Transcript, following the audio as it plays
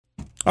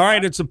All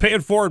right, it's a Pay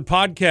It Forward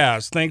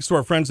podcast. Thanks to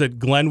our friends at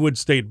Glenwood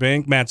State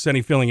Bank. Matt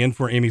Senni filling in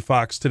for Amy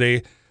Fox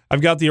today.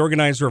 I've got the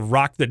organizer of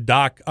Rock the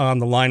Dock on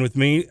the line with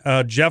me.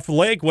 Jeff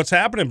Lake, what's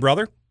happening,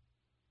 brother?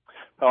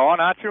 Oh,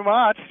 not too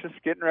much.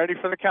 Just getting ready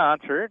for the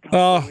concert.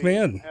 Oh,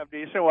 man. Have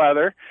decent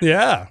weather.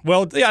 Yeah.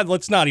 Well, yeah,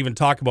 let's not even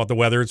talk about the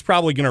weather. It's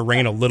probably going to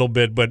rain a little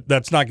bit, but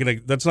that's not going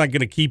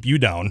to keep you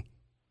down.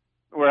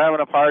 We're having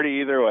a party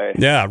either way.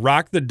 Yeah,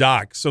 Rock the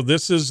Dock. So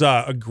this is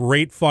a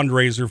great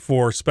fundraiser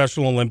for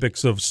Special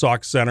Olympics of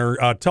Sauk Centre.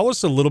 Tell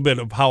us a little bit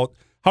of how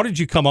did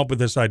you come up with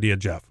this idea,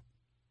 Jeff?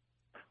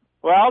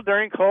 Well,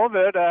 during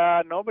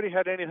COVID, nobody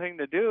had anything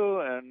to do,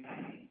 and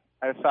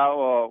I thought,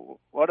 well,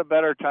 what a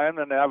better time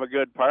than to have a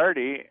good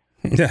party.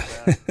 Yeah.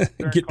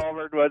 During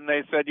COVID, when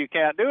they said you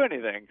can't do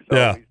anything. So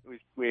yeah.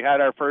 we had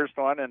our first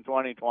one in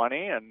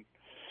 2020,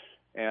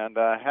 and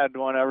had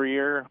one every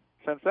year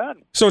since then.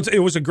 So it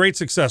was a great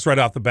success right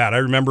off the bat. I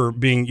remember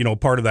being,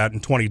 part of that in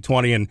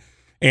 2020.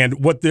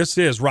 And what this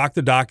is, Rock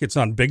the Dock, it's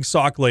on Big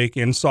Sauk Lake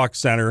in Sauk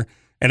Centre.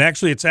 And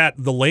actually, it's at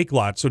the lake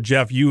lot. So,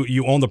 Jeff,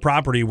 you own the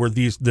property where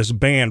this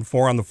band,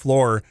 Four on the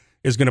Floor,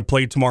 is going to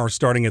play tomorrow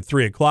starting at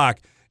 3 o'clock.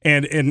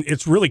 And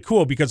it's really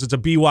cool because it's a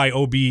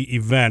BYOB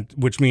event,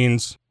 which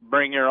means...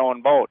 Bring your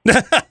own boat.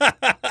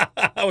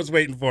 I was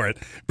waiting for it.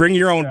 Bring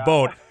your own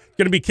boat.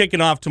 Going to be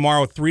kicking off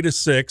tomorrow 3 to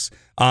 6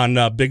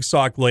 on Big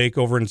Sauk Lake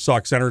over in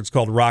Sauk Centre. It's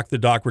called Rock the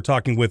Dock. We're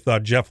talking with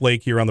Jeff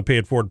Lake here on the Pay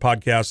It Forward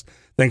podcast.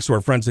 Thanks to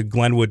our friends at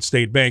Glenwood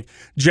State Bank.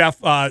 Jeff,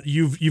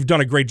 you've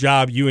done a great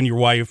job, you and your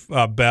wife,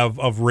 Bev,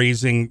 of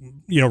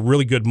raising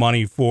really good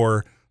money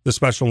for the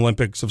Special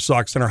Olympics of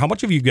Sauk Centre. How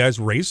much have you guys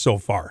raised so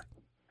far?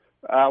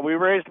 We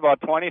raised about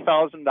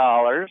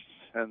 $20,000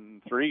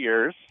 in 3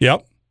 years.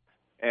 Yep.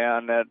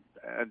 And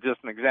just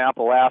an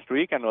example, last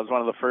weekend was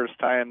one of the first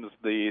times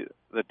the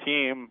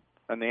team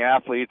and the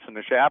athletes and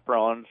the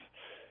chaperones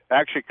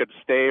actually could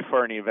stay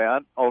for an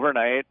event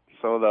overnight.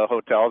 So the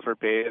hotels were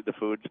paid, the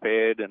food's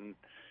paid, and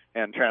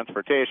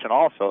transportation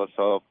also.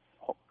 So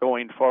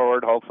going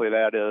forward, hopefully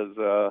that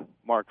is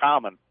more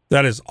common.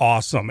 That is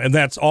awesome, and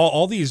that's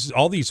all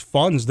these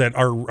funds that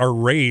are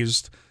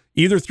raised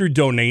either through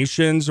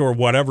donations or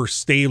whatever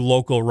stay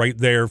local right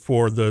there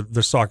for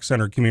the Sauk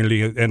Centre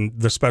community and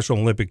the Special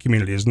Olympic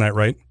community. Isn't that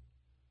right?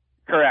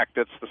 Correct.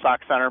 It's the Sauk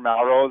Centre and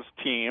Melrose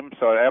team,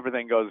 so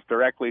everything goes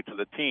directly to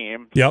the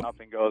team. Yep.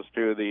 Nothing goes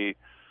to the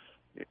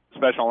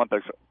Special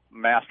Olympics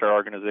master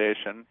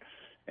organization.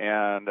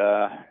 And,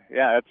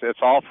 it's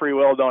all free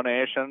will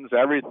donations.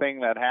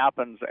 Everything that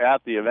happens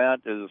at the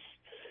event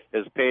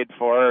is paid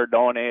for,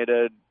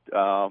 donated.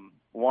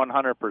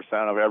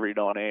 100% of every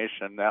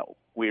donation that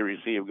we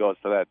receive goes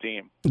to that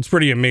team. It's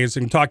pretty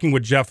amazing. Talking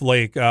with Jeff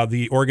Lake,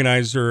 the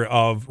organizer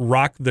of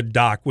Rock the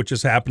Dock, which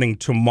is happening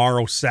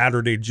tomorrow,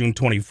 Saturday, June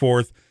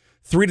 24th,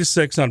 3 to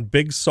 6 on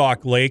Big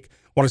Sauk Lake.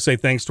 I want to say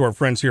thanks to our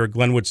friends here at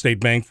Glenwood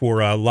State Bank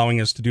for allowing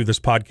us to do this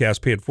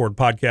podcast, Pay It Forward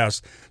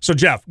podcast. So,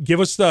 Jeff,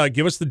 give us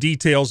the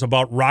details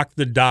about Rock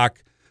the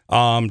Dock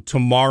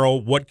tomorrow.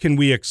 What can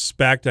we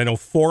expect? I know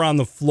Four on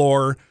the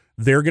Floor.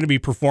 They're going to be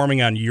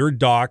performing on your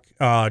dock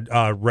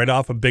right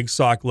off of Big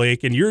Sauk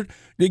Lake, and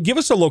give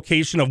us a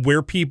location of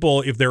where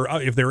people, if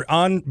they're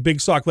on Big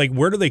Sauk Lake,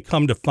 where do they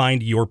come to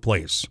find your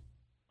place?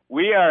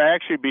 We are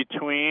actually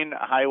between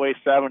Highway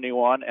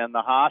 71 and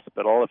the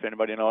hospital. If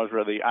anybody knows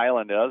where the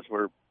island is,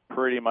 we're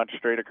pretty much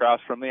straight across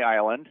from the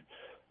island.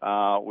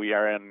 We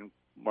are in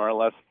more or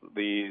less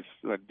the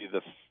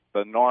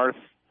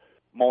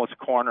northmost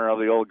corner of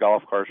the old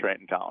golf course right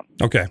in town.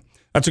 Okay.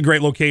 That's a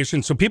great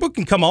location. So people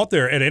can come out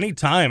there at any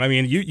time. I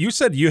mean, you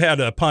said you had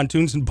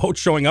pontoons and boats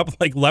showing up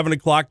like 11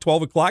 o'clock,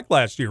 12 o'clock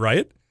last year,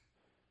 right?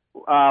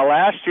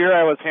 Last year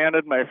I was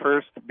handed my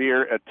first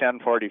beer at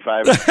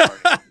 10:45 in the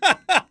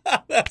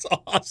morning. That's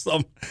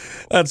awesome.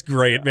 That's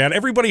great, man.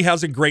 Everybody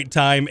has a great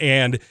time.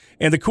 And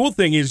the cool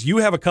thing is you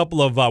have a couple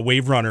of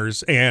wave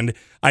runners. And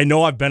I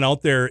know I've been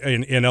out there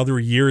in other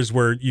years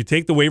where you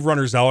take the wave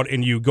runners out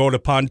and you go to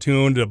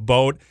pontoon, to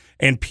boat,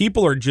 and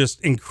people are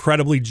just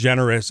incredibly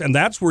generous. And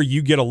that's where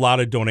you get a lot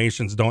of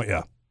donations, don't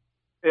you?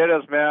 It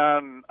has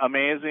been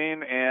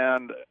amazing.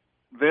 And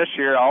this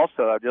year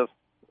also, just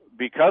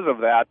because of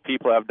that,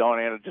 people have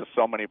donated just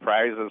so many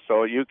prizes.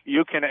 So you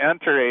can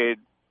enter a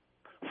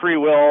free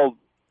will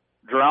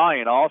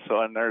drawing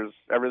also, and there's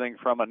everything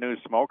from a new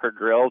smoker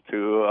grill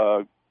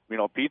to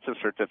pizza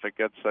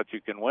certificates that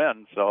you can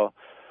win. So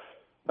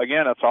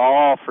again, it's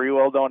all free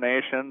will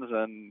donations,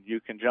 and you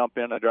can jump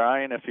in a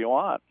drawing if you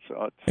want.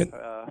 So it's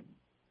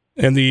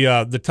and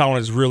the town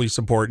is really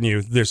supporting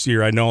you this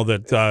year. I know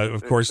that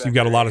of course you've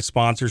got a lot of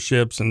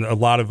sponsorships and a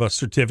lot of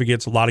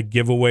certificates, a lot of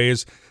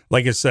giveaways.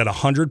 Like I said,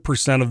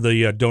 100% of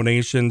the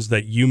donations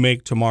that you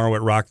make tomorrow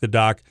at Rock the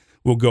Dock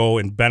will go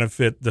and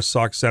benefit the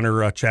Sauk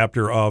Centre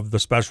chapter of the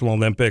Special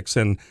Olympics.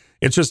 And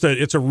it's just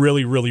it's a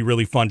really, really,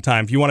 really fun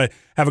time. If you want to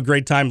have a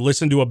great time,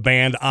 listen to a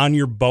band on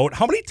your boat.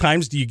 How many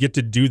times do you get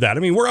to do that? I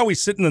mean, we're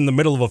always sitting in the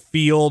middle of a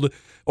field,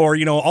 or,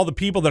 all the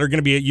people that are going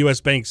to be at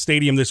US Bank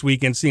Stadium this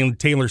weekend seeing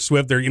Taylor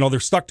Swift, they're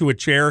stuck to a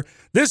chair.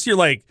 This, you're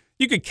like,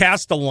 you could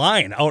cast a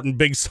line out in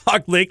Big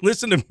Sauk Lake,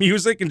 listen to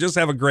music, and just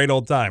have a great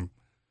old time.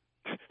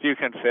 You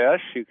can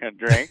fish, you can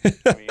drink,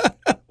 I mean,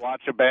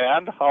 watch a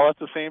band all at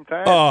the same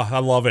time. Oh, I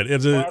love it.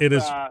 It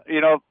is.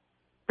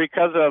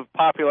 Because of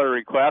popular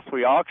request,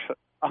 we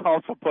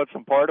also put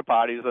some porta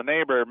potties. The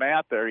neighbor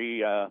Matt there,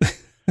 he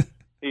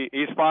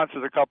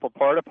sponsors a couple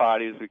porta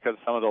potties because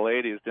some of the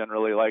ladies didn't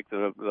really like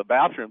the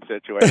bathroom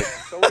situation.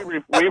 So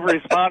we've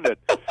responded.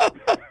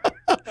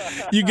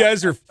 You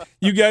guys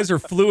are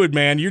fluid,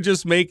 man. You're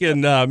just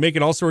making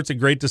all sorts of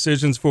great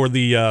decisions for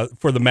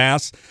the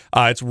mass.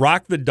 It's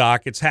Rock the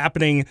Dock. It's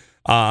happening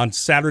on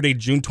Saturday,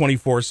 June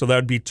 24th. So that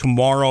would be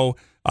tomorrow,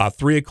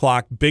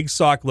 3:00, Big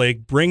Sauk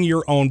Lake. Bring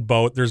your own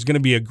boat. There's going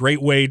to be a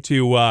great way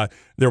to.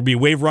 There'll be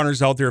wave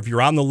runners out there if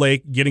you're on the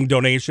lake getting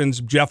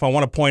donations. Jeff, I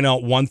want to point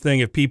out one thing: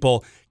 if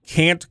people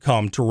can't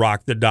come to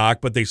Rock the Dock,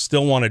 but they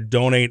still want to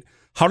donate,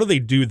 how do they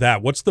do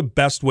that? What's the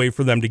best way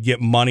for them to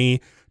get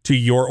money to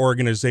your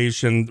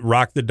organization,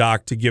 Rock the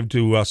Dock, to give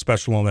to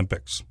Special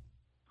Olympics?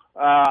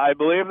 I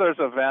believe there's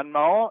a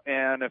Venmo,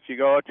 and if you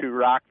go to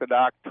Rock the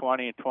Dock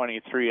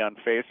 2023 on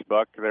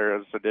Facebook,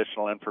 there's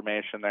additional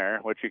information there,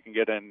 which you can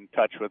get in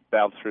touch with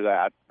Bev through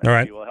that. All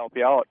right. She will help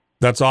you out.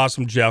 That's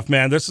awesome, Jeff.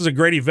 Man, this is a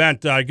great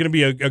event. Going to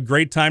be a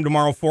great time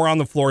tomorrow, 4 on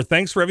the floor.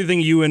 Thanks for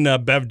everything you and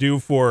Bev do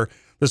for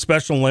the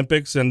Special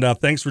Olympics, and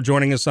thanks for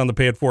joining us on the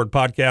Pay It Forward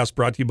podcast,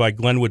 brought to you by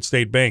Glenwood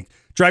State Bank.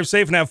 Drive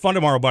safe and have fun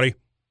tomorrow, buddy.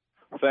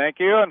 Thank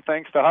you, and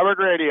thanks to Hubbard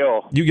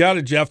Radio. You got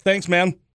it, Jeff. Thanks, man.